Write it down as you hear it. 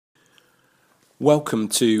Welcome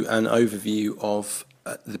to an overview of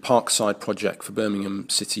the Parkside project for Birmingham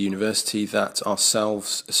City University that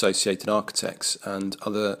ourselves, Associated Architects and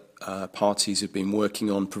other parties have been working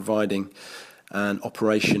on providing an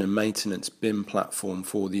operation and maintenance BIM platform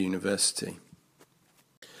for the university.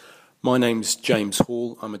 My name's James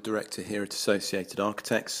Hall. I'm a director here at Associated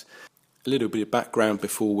Architects. A little bit of background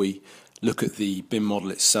before we look at the BIM model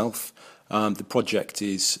itself. The project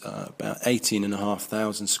is about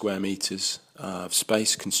 18,500 square metres of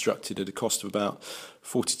space, constructed at a cost of about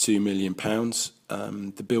 £42 million.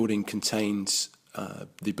 The building contains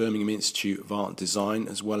the Birmingham Institute of Art and Design,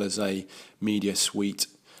 as well as a media suite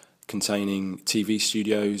containing TV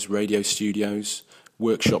studios, radio studios.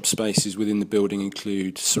 Workshop spaces within the building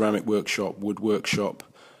include ceramic workshop, wood workshop,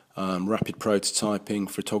 rapid prototyping,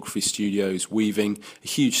 photography studios, weaving, a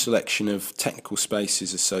huge selection of technical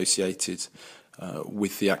spaces associated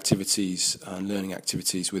with the activities and learning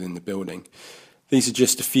activities within the building. These are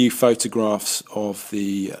just a few photographs of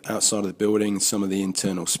the outside of the building and some of the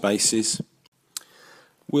internal spaces.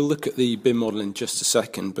 We'll look at the BIM model in just a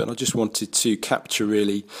second, but I just wanted to capture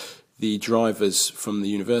really the drivers from the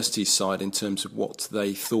university side in terms of what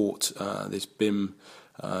they thought this BIM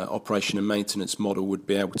operation and maintenance model would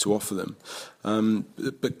be able to offer them.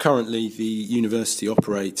 But currently the university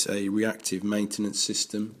operates a reactive maintenance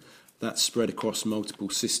system that's spread across multiple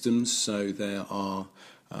systems, so there are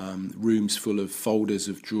rooms full of folders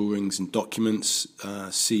of drawings and documents,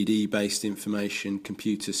 CD-based information,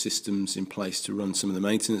 computer systems in place to run some of the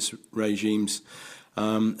maintenance regimes.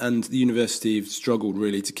 And the university have struggled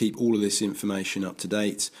really to keep all of this information up to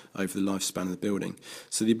date over the lifespan of the building.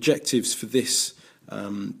 So the objectives for this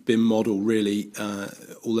BIM model really,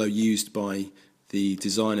 although used by the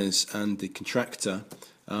designers and the contractor,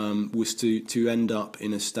 was to end up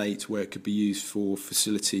in a state where it could be used for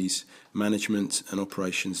facilities management and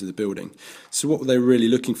operations of the building. So what they were really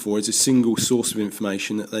looking for is a single source of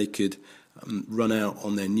information that they could run out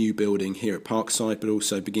on their new building here at Parkside, but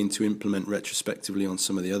also begin to implement retrospectively on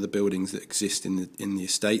some of the other buildings that exist in the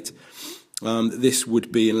estate. This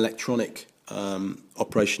would be an electronic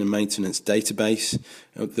operation and maintenance database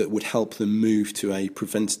that would help them move to a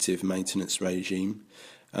preventative maintenance regime,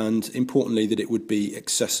 and importantly that it would be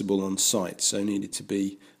accessible on site, so needed to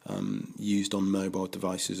be used on mobile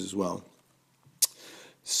devices as well.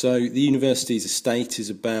 So the university's estate is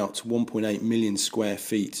about 1.8 million square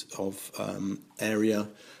feet of area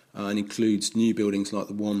and includes new buildings like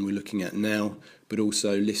the one we're looking at now, but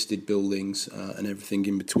also listed buildings and everything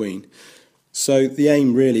in between. So the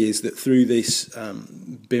aim really is that through this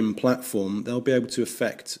BIM platform they'll be able to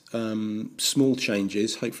affect small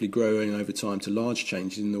changes, hopefully growing over time to large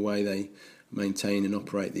changes in the way they maintain and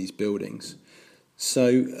operate these buildings.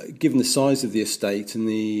 So given the size of the estate and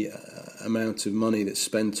the amount of money that's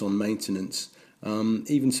spent on maintenance,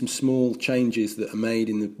 even some small changes that are made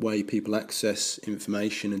in the way people access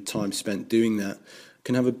information and time spent doing that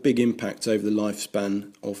can have a big impact over the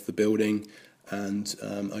lifespan of the building and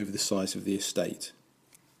over the size of the estate.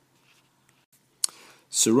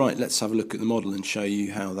 So right, let's have a look at the model and show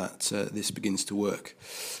you how this begins to work.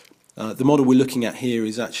 The model we're looking at here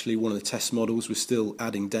is actually one of the test models. We're still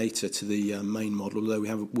adding data to the main model,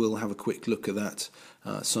 although we'll have a quick look at that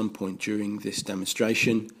at some point during this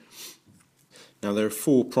demonstration. Now there are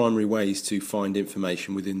four primary ways to find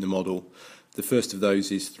information within the model. The first of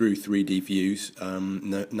those is through 3D views,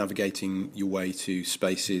 navigating your way to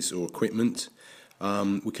spaces or equipment.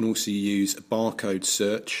 We can also use a barcode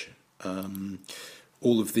search.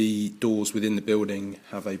 All of the doors within the building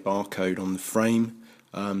have a barcode on the frame,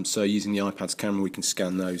 so using the iPad's camera we can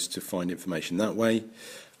scan those to find information that way.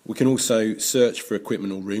 We can also search for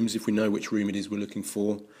equipment or rooms if we know which room it is we're looking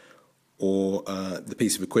for, or the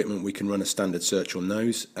piece of equipment. We can run a standard search on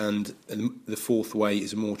those. And the fourth way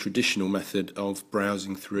is a more traditional method of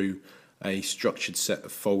browsing through a structured set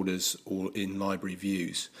of folders or in library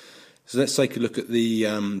views. So let's take a look at the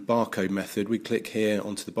barcode method. We click here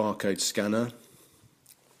onto the barcode scanner,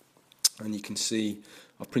 and you can see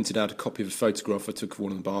I've printed out a copy of a photograph I took of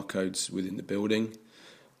one of the barcodes within the building,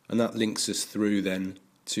 and that links us through then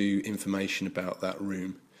to information about that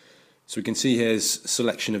room. So we can see here's a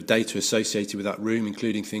selection of data associated with that room,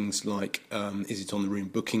 including things like is it on the room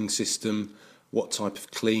booking system, what type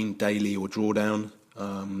of clean, daily or drawdown,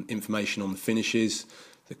 information on the finishes,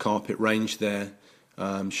 the carpet range there,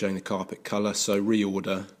 showing the carpet colour, so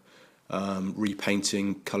reorder,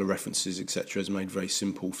 repainting, colour references, etc. is made very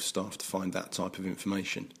simple for staff to find that type of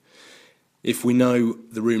information. If we know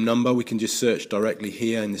the room number, we can just search directly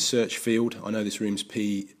here in the search field. I know this room's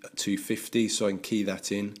P250, so I can key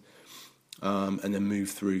that in and then move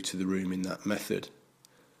through to the room in that method.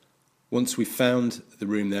 Once we've found the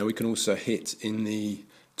room there, we can also hit in the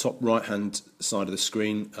top right hand side of the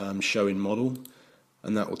screen show in model,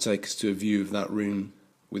 and that will take us to a view of that room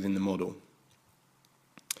within the model.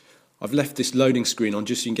 I've left this loading screen on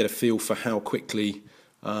just so you can get a feel for how quickly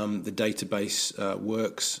the database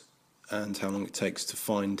works and how long it takes to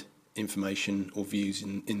find information or views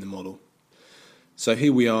in the model. So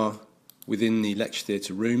here we are within the lecture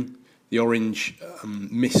theatre room. The orange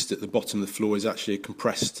mist at the bottom of the floor is actually a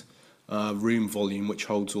compressed room volume which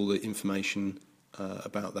holds all the information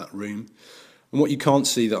about that room. And what you can't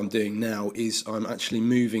see that I'm doing now is I'm actually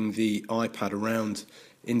moving the iPad around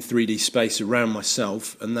in 3D space around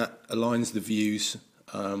myself, and that aligns the views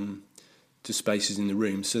to spaces in the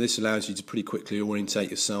room. So this allows you to pretty quickly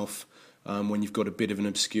orientate yourself when you've got a bit of an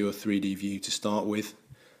obscure 3D view to start with,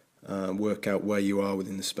 work out where you are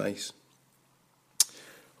within the space.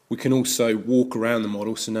 We can also walk around the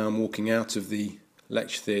model, so now I'm walking out of the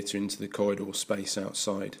lecture theatre into the corridor space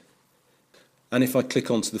outside. And if I click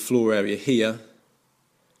onto the floor area here,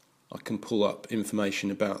 I can pull up information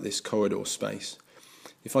about this corridor space.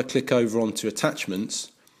 If I click over onto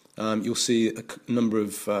attachments, you'll see a number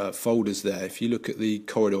of folders there. If you look at the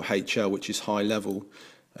corridor HL, which is high level,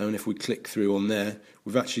 and if we click through on there,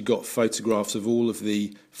 we've actually got photographs of all of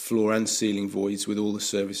the floor and ceiling voids with all the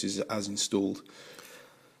services as installed.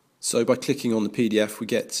 So by clicking on the PDF, we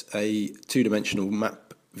get a two-dimensional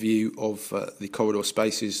map view of the corridor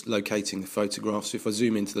spaces locating the photographs. So if I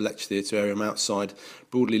zoom into the lecture theatre area, I'm outside,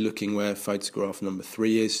 broadly looking where photograph number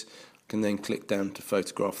 3 is. I can then click down to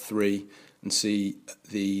photograph 3 and see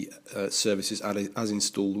the services as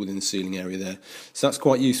installed within the ceiling area there. So that's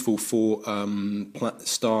quite useful for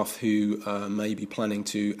staff who may be planning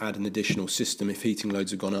to add an additional system if heating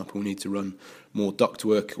loads have gone up and we need to run more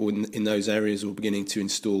ductwork, or in those areas or beginning to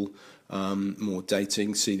install more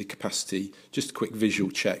dating, see the capacity. Just a quick visual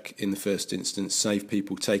check in the first instance, save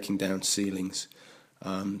people taking down ceilings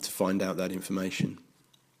to find out that information.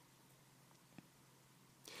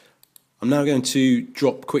 I'm now going to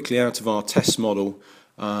drop quickly out of our test model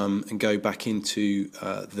and go back into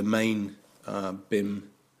the main BIM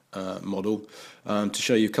model to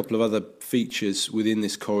show you a couple of other features within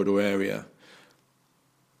this corridor area.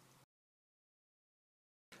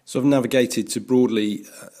 So I've navigated to broadly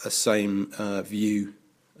a same view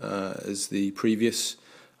as the previous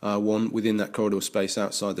one within that corridor space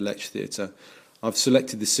outside the lecture theatre. I've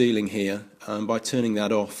selected the ceiling here, and by turning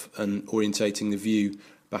that off and orientating the view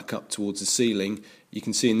back up towards the ceiling, you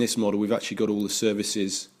can see in this model we've actually got all the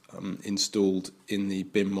services installed in the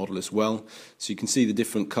BIM model as well. So you can see the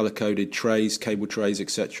different colour-coded trays, cable trays,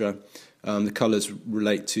 etc. The colours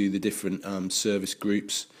relate to the different service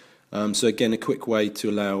groups. So again, a quick way to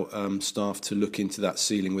allow staff to look into that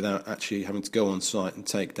ceiling without actually having to go on site and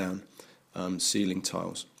take down ceiling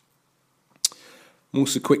tiles. I'm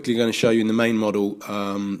also quickly going to show you in the main model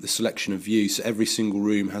the selection of views. So every single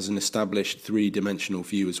room has an established three-dimensional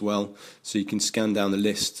view as well. So you can scan down the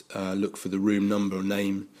list, look for the room number or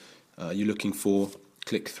name you're looking for,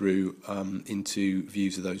 click through into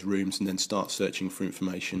views of those rooms, and then start searching for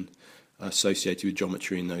information associated with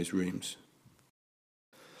geometry in those rooms.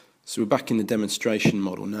 So we're back in the demonstration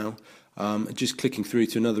model now. Just clicking through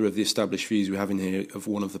to another of the established views we have in here of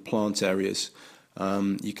one of the plant areas.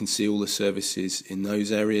 You can see all the services in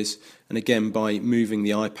those areas, and again, by moving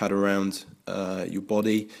the iPad around your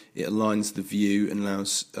body, it aligns the view and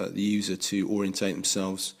allows the user to orientate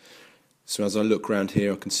themselves. So as I look around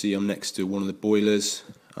here, I can see I'm next to one of the boilers,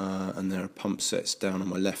 and there are pump sets down on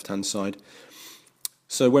my left hand side.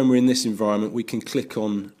 So when we're in this environment, we can click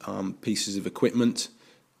on pieces of equipment.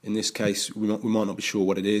 In this case, we might not be sure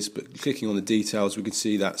what it is, but clicking on the details, we can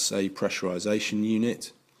see that's a pressurization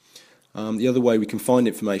unit. The other way we can find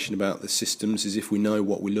information about the systems is if we know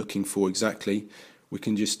what we're looking for exactly, we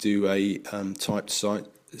can just do a typed site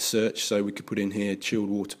search. So we could put in here chilled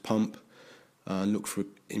water pump and look for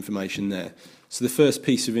information there. So the first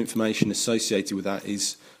piece of information associated with that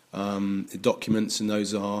is the documents, and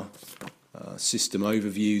those are system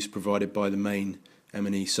overviews provided by the main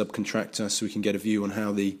M&E subcontractor, so we can get a view on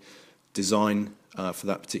how the design for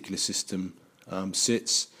that particular system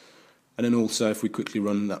sits. And then also, if we quickly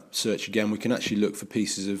run that search again, we can actually look for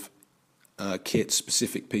pieces of kit,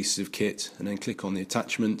 specific pieces of kit, and then click on the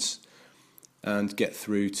attachments and get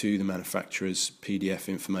through to the manufacturer's PDF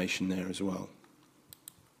information there as well.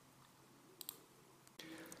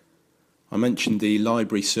 I mentioned the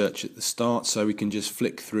library search at the start, so we can just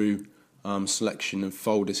flick through selection of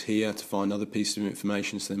folders here to find other pieces of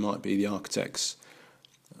information. So there might be the architect's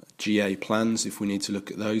GA plans if we need to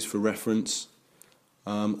look at those for reference.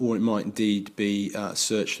 Or it might indeed be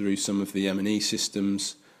search through some of the M&E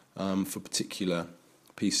systems for particular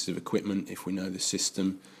pieces of equipment. If we know the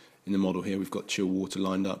system in the model here, we've got chill water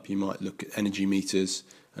lined up, you might look at energy meters,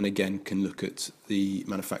 and again can look at the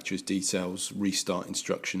manufacturer's details, restart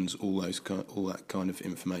instructions, all that kind of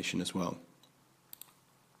information as well.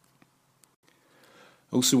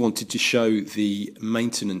 Also wanted to show the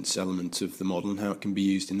maintenance element of the model and how it can be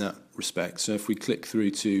used in that respect. So if we click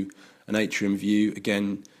through to an atrium view,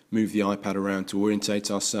 again move the iPad around to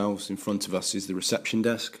orientate ourselves. In front of us is the reception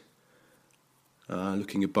desk,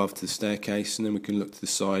 looking above to the staircase, and then we can look to the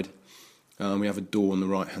side. We have a door on the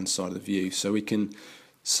right hand side of the view, so we can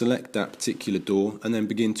select that particular door and then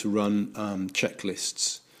begin to run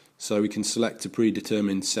checklists. So we can select a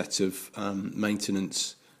predetermined set of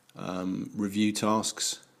maintenance review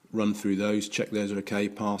tasks, run through those, check those are okay,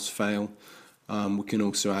 pass, fail. We can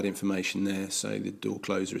also add information there, say the door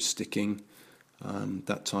closer is sticking,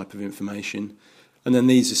 that type of information. And then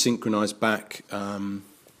these are synchronized back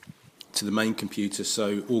to the main computer,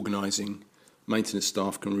 so organising maintenance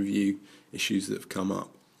staff can review issues that have come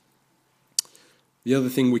up. The other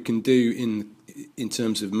thing we can do in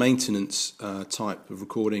terms of maintenance type of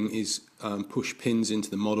recording is push pins into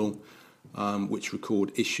the model which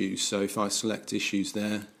record issues. So if I select issues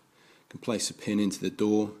there, I can place a pin into the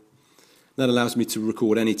door. That allows me to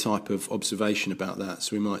record any type of observation about that.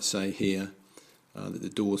 So we might say here that the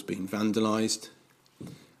door's been vandalised.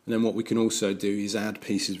 And then what we can also do is add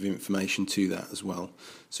pieces of information to that as well.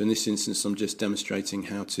 So in this instance I'm just demonstrating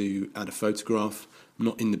how to add a photograph. I'm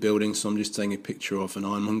not in the building, so I'm just taking a picture of an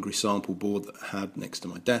I'm hungry sample board that I had next to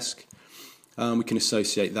my desk. We can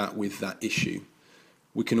associate that with that issue.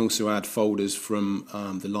 We can also add folders from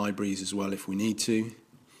the libraries as well if we need to. And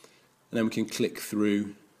then we can click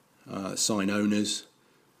through, assign owners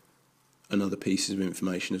and other pieces of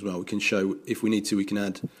information as well. We can show, if we need to, we can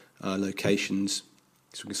add locations,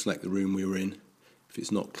 so we can select the room we were in if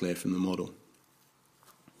it's not clear from the model.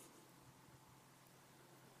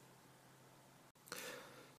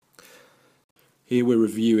 Here we're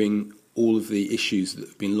reviewing all of the issues that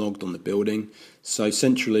have been logged on the building. So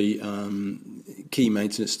centrally, key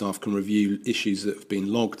maintenance staff can review issues that have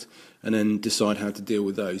been logged and then decide how to deal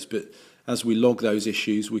with those. But as we log those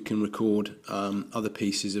issues, we can record other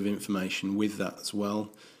pieces of information with that as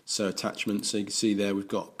well. So attachments, so you can see there we've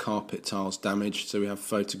got carpet tiles damaged, so we have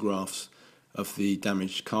photographs of the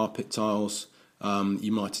damaged carpet tiles.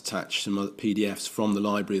 You might attach some other PDFs from the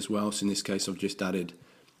library as well, so in this case I've just added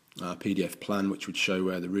a PDF plan which would show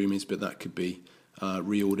where the room is, but that could be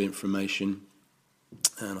reorder information.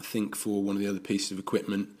 And I think for one of the other pieces of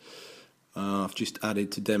equipment I've just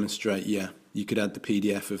added to demonstrate, you could add the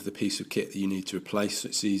PDF of the piece of kit that you need to replace, so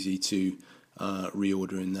it's easy to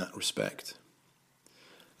reorder in that respect.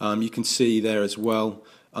 You can see there as well,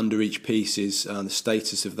 under each piece is the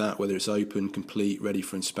status of that, whether it's open, complete, ready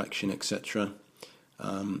for inspection, etc.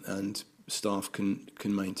 And staff can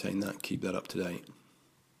maintain that, keep that up to date.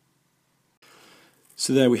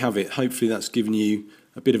 So there we have it. Hopefully that's given you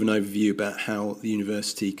a bit of an overview about how the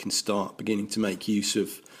university can start beginning to make use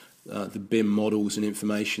of the BIM models and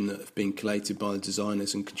information that have been collated by the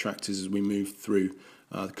designers and contractors as we move through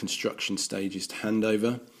the construction stages to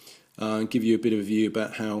handover. And give you a bit of a view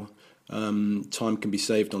about how time can be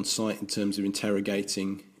saved on site in terms of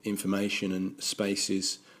interrogating information and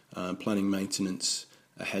spaces, planning maintenance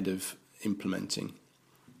ahead of implementing.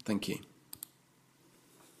 Thank you.